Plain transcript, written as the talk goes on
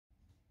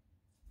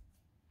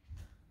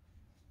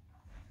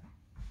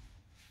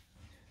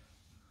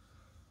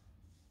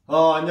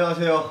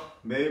안녕하세요.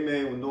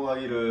 매일매일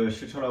운동하기를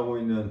실천하고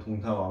있는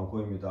동탁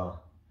왕코입니다.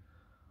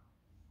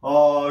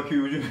 이렇게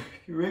요즘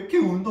왜 이렇게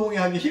운동이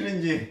하기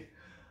싫은지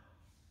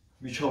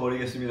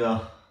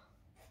미쳐버리겠습니다.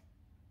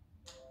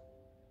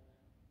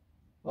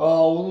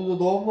 오늘도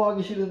너무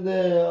하기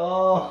싫은데,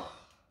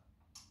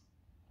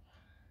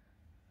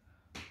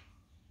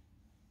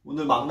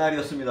 오늘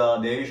막날이었습니다.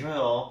 내일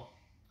쉬어요.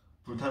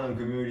 불타는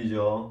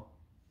금요일이죠.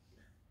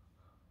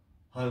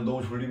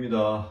 너무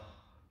졸립니다.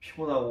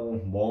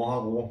 피곤하고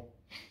멍하고.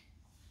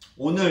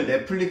 오늘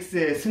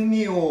넷플릭스의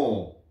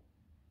승리호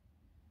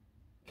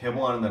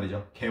개봉하는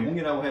날이죠.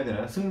 개봉이라고 해야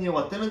되나요?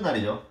 승리호가 뜨는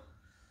날이죠.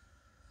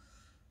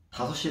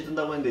 5시에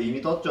뜬다고 했는데 이미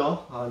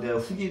떴죠. 내가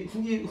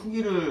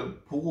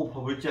후기를 보고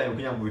볼지 아니면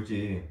그냥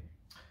볼지.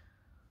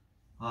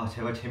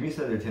 제발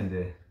재밌어야 될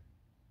텐데.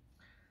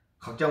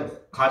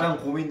 가장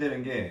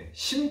고민되는 게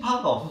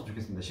심파가 없어서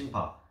좋겠습니다.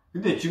 심파.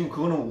 근데 지금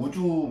그거는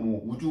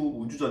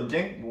우주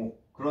전쟁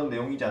그런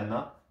내용이지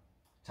않나?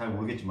 잘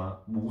모르겠지만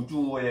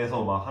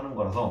우주에서 막 하는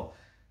거라서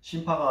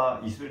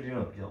심파가 있을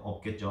일은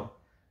없겠죠.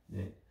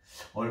 네.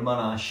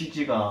 얼마나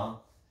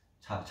CG가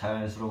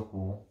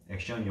자연스럽고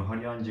액션이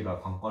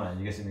화려한지가 관건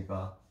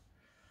아니겠습니까?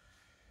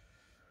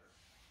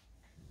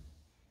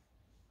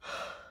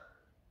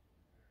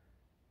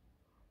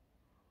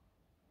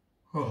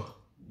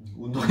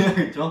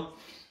 운동해야겠죠?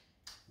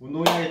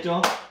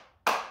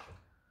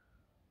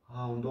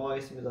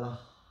 운동하겠습니다.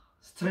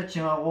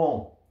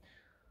 스트레칭하고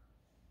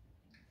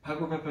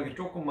팔굽혀펴기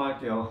조금만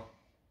할게요.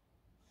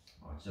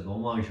 진짜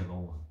너무 하기 싫어.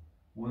 너무.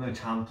 오늘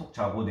잠 푹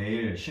자고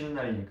내일 쉬는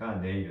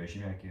날이니까 내일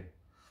열심히 할게요.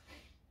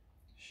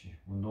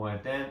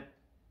 운동할 땐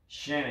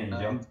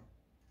CNN이죠.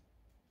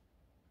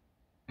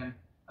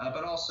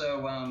 But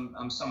also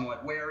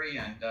somewhat wary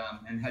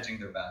and hedging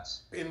their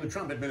bets. In the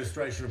Trump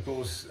administration, of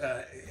course,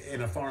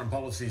 in a foreign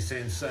policy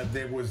sense,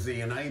 there was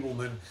the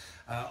enablement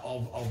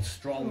of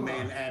strong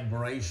men,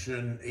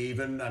 admiration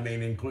even,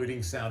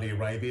 including Saudi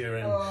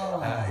Arabia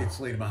and its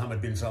leader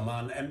Mohammed bin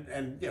Salman.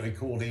 And he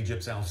called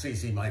Egypt's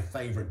al-Sisi my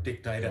favorite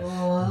dictator,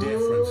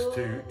 deference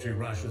to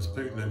Russia's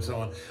Putin and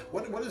so on.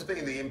 What has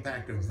been the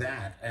impact of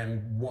that,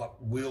 and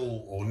what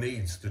will or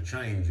needs to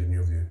change in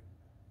your view?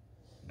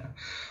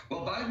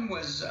 Well, Biden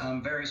was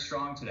very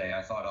strong today,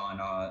 I thought, on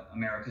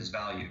America's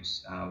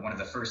values. One of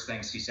the first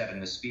things he said in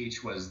the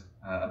speech was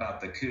about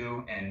the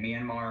coup in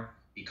Myanmar.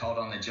 He called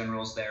on the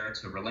generals there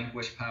to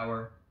relinquish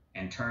power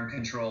and turn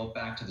control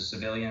back to the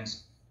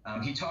civilians.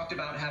 He talked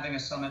about having a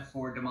summit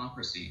for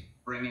democracy,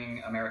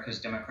 bringing America's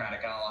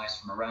democratic allies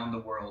from around the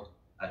world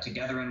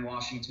together in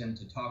Washington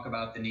to talk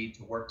about the need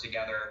to work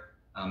together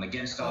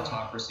against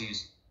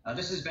autocracies.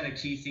 This has been a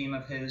key theme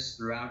of his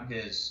throughout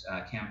his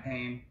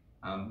campaign.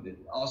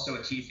 Also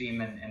a key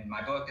theme in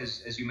my book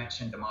is, as you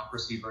mentioned,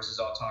 democracy versus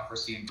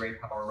autocracy and great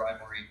power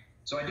rivalry.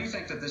 So I do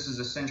think that this is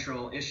a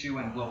central issue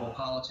in global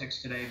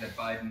politics today, that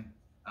Biden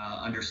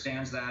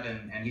understands that,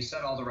 and he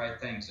said all the right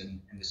things in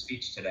the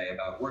speech today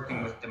about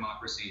working with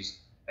democracies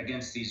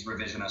against these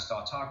revisionist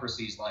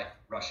autocracies like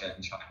Russia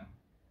and China.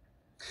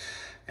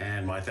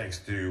 And my thanks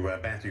to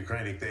Matthew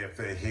Kranick there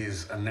for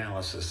his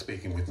analysis,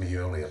 speaking with me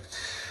earlier.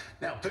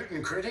 Now,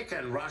 Putin critic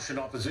and Russian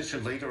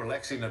opposition leader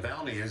Alexei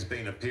Navalny has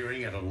been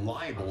appearing at a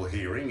libel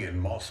hearing in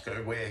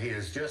Moscow where he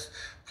has just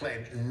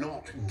pled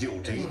not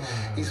guilty.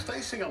 He's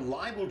facing a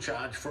libel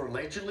charge for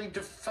allegedly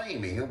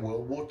defaming a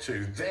World War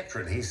II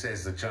veteran. He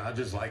says the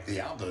charges, like the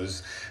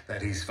others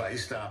that he's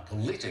faced, are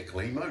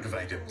politically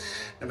motivated.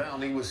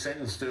 Navalny was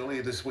sentenced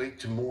earlier this week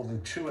to more than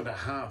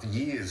 2.5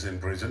 years in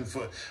prison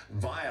for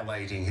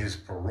violating his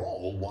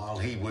parole while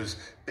he was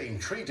being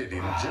treated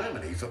in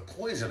Germany for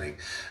poisoning.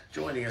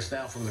 Joining us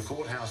now from the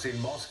courthouse in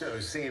Moscow,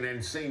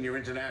 CNN senior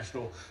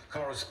international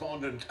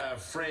correspondent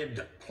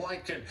Fred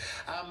Pleitgen.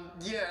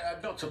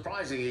 Not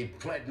surprising he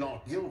pled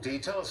not guilty.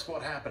 Tell us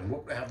what happened.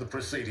 How the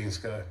proceedings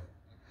go?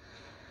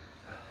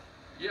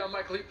 Yeah,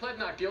 Michael, he pled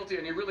not guilty,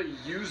 and he really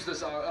used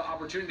this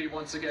opportunity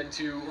once again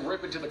to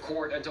rip into the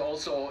court and to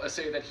also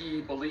say that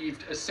he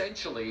believed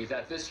essentially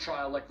that this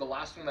trial, like the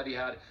last one that he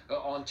had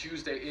on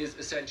Tuesday, is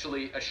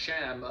essentially a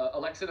sham.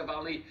 Alexei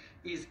Navalny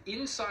is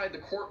inside the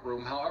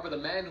courtroom. However, the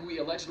man who he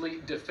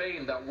allegedly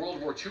defamed, that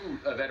World War II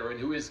veteran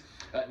who is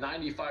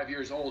 95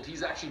 years old,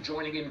 he's actually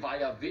joining in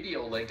via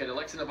video link. And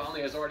Alexei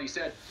Navalny has already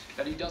said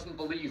that he doesn't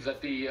believe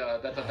that the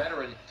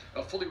veteran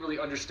fully really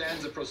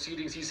understands the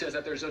proceedings. He says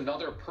that there's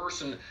another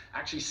person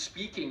actually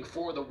speaking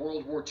for the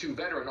World War II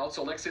veteran.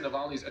 Also, Alexei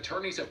Navalny's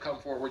attorneys have come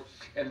forward,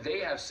 and they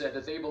have said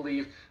that they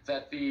believe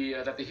that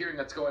the hearing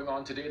that's going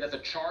on today, that the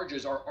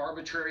charges are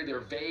arbitrary, they're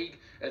vague,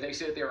 they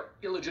say that they're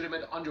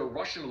illegitimate under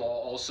Russian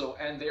law also,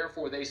 and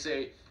therefore they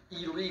say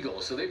illegal.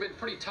 So they've been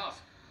pretty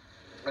tough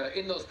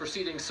in those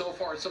proceedings so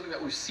far. It's something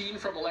that we've seen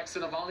from Alexei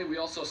Navalny. We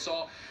also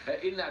saw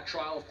in that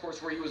trial, of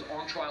course, where he was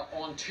on trial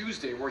on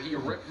Tuesday, where he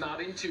ripped not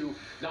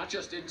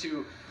just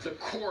into the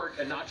court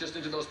and not just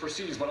into those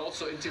proceedings, but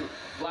also into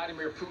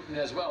Vladimir Putin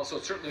as well. So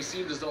it certainly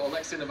seems as though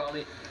Alexei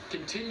Navalny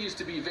continues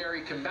to be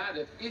very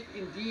combative. If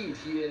indeed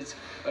he is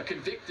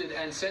convicted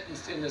and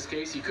sentenced in this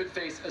case, he could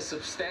face a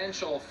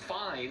substantial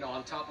fine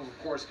on top of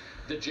course,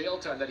 the jail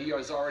time that he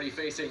is already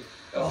facing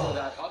for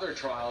that other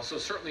trial. So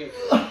certainly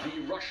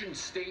the Russian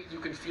state, you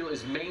can feel,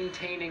 is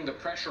maintaining the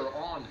pressure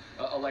on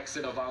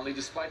Alexei Navalny,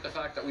 despite the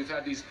fact that we've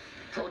had these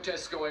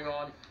protests going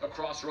on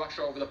across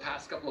Russia over the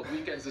past couple of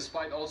weekends,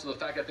 despite also the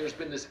fact that there's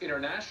been this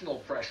international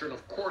pressure. And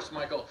of course,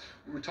 Michael,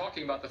 we were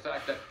talking about the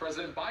fact that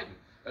President Biden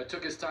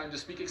took his time to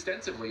speak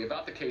extensively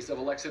about the case of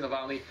Alexei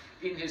Navalny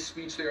in his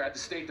speech there at the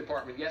State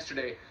Department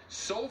yesterday.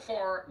 So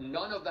far,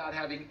 none of that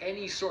having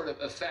any sort of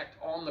effect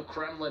on the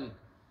Kremlin.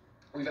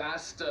 We've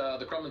asked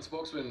the Kremlin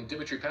spokesman,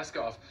 Dmitry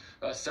Peskov,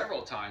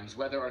 several times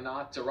whether or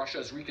not Russia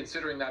is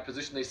reconsidering that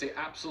position. They say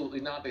absolutely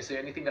not. They say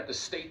anything that the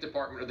State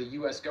Department or the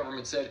U.S.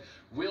 government said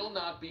will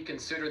not be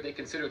considered. They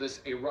consider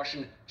this a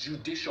Russian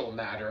judicial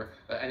matter,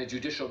 and a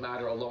judicial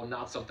matter alone,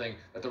 not something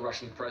that the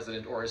Russian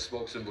president or his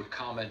spokesman would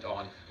comment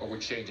on or would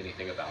change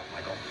anything about.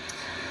 Michael.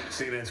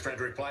 CNN's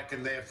Frederick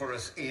Blacken there for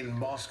us in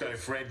Moscow.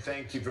 Fred,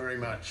 thank you very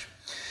much.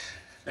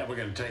 Now we're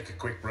going to take a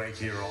quick break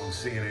here on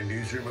CNN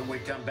Newsroom. When we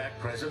come back,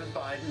 President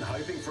Biden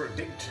hoping for a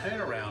big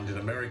turnaround in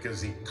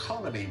America's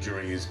economy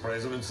during his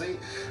presidency.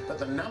 But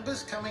the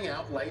numbers coming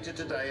out later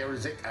today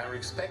are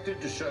expected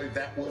to show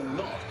that will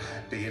not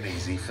be an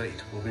easy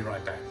feat. We'll be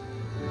right back.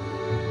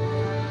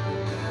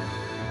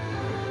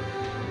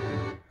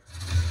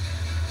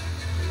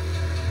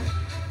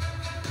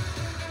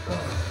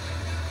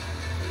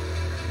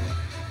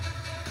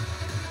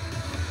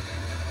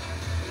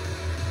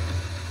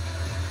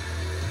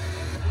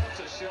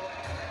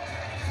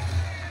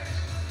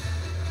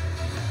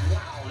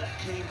 Wow, that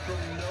came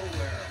from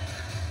nowhere.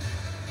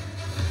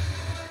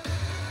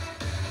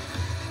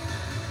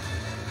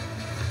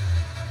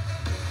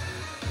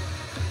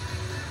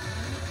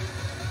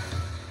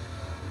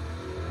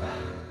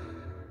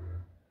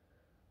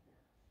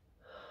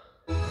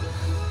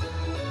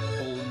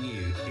 All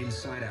new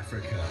inside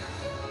Africa.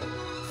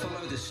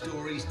 Follow the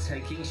stories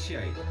taking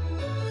shape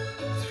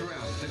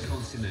throughout the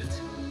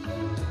continent.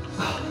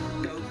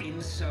 Go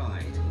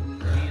inside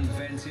the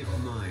inventive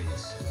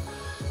minds,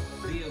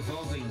 the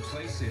evolving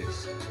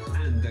places,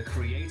 and the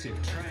creative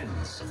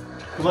trends.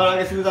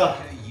 그만하겠습니다.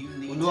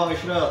 운동하기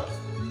싫어요.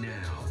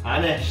 Now,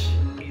 안 해.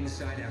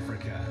 Inside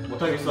Africa.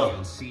 못하겠어.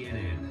 On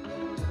CNN.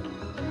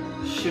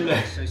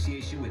 쉴래.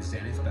 Association with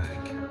Zenith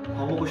Bank.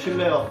 밥 먹고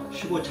쉴래요.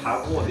 쉬고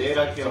자고 내일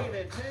할게요.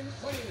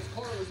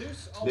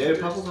 내일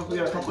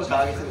파국하고요. 턱을 다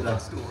하겠습니다.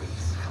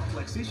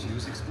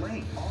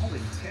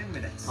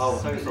 아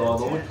못하겠어.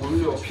 너무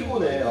졸려.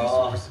 피곤해.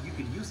 아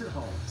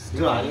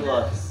이건 아닌 것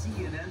같아.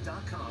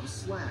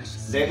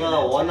 내가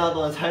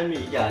원하던 삶이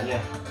이게 아니야.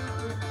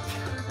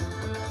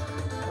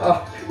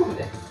 아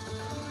피곤해.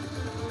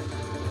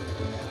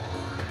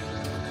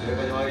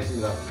 여기까지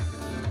하겠습니다.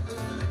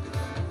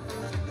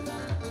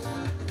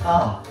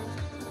 아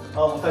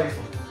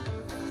못하겠어.